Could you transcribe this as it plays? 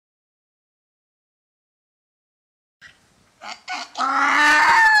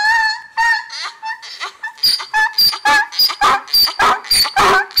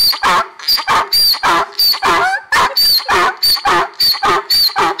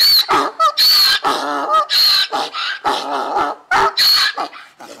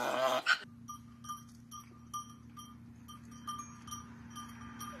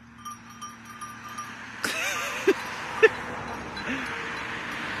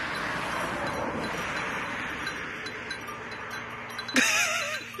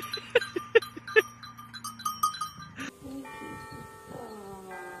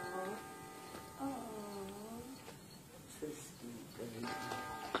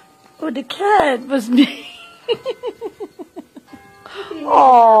Oh, the cat was me.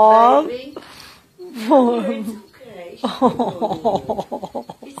 Aww. Okay. Oh.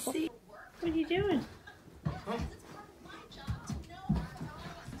 What are you doing?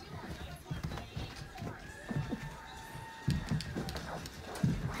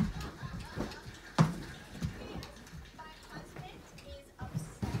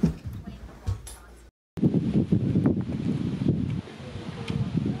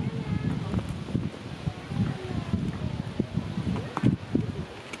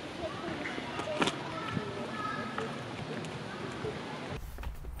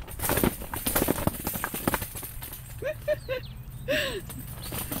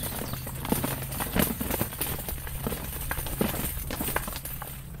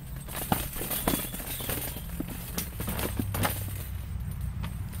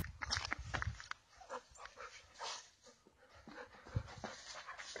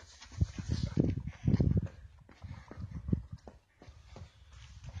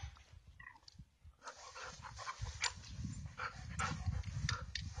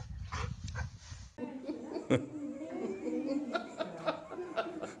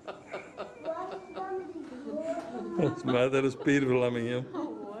 Volgens mij dat is spierverlamming, joh.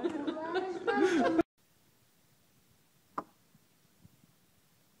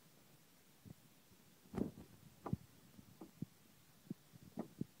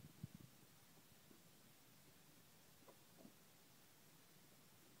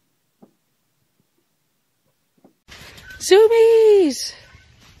 Zoomies!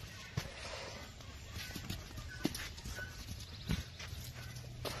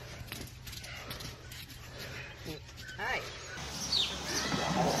 Hi.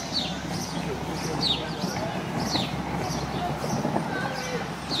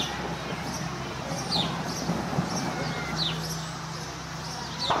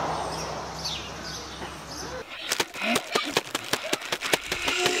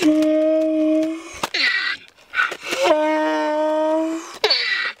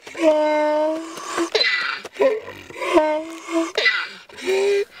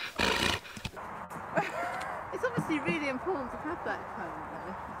 It's obviously really important to have that cone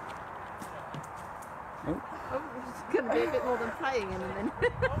though. Oh, it's going to be a bit more than playing in a minute.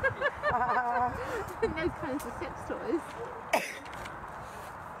 Those kinds of sex toys.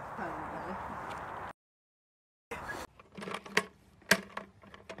 Cone though.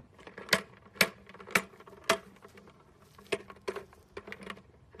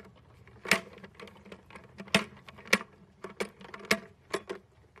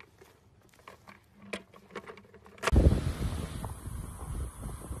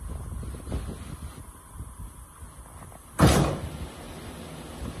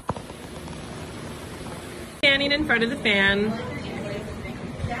 Standing in front of the fan.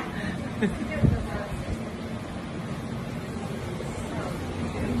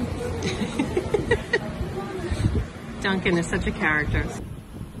 Duncan is such a character.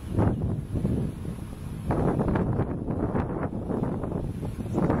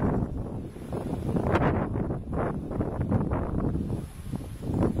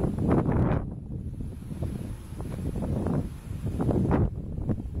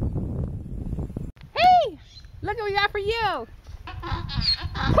 Look what we got for you.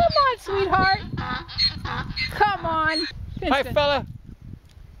 Come on, sweetheart. Come on. Hi, fella.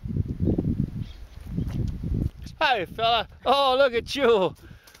 Hi, fella. Oh, look at you.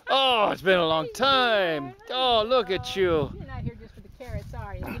 Oh, it's been a long time. Oh, look at you. You're not here just for the carrots,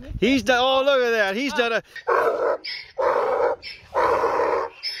 are you? He's done. Oh, look at that. He's done a.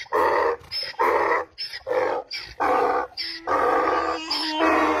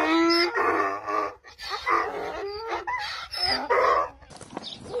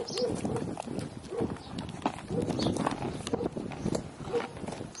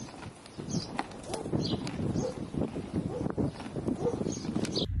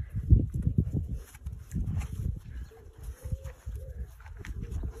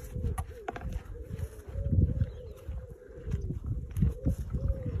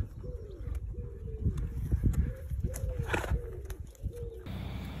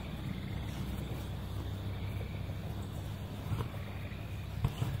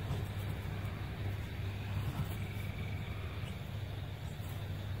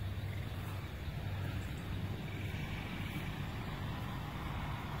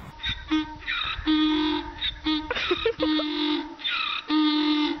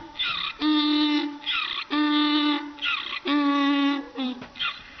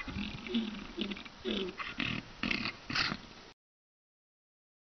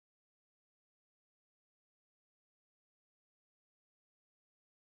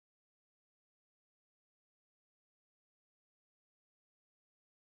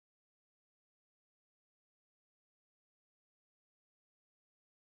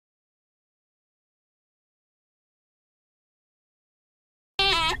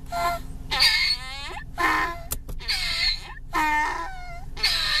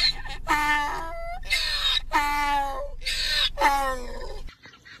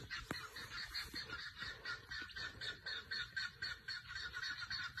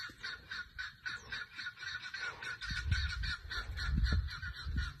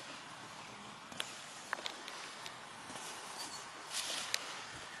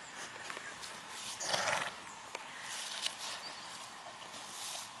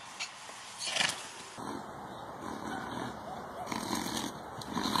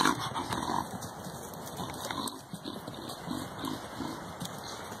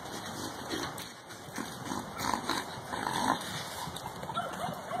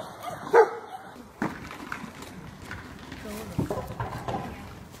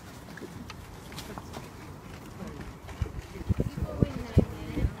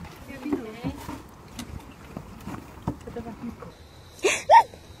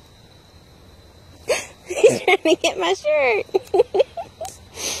 He's trying to get my shirt.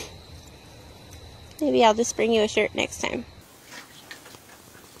 Maybe I'll just bring you a shirt next time.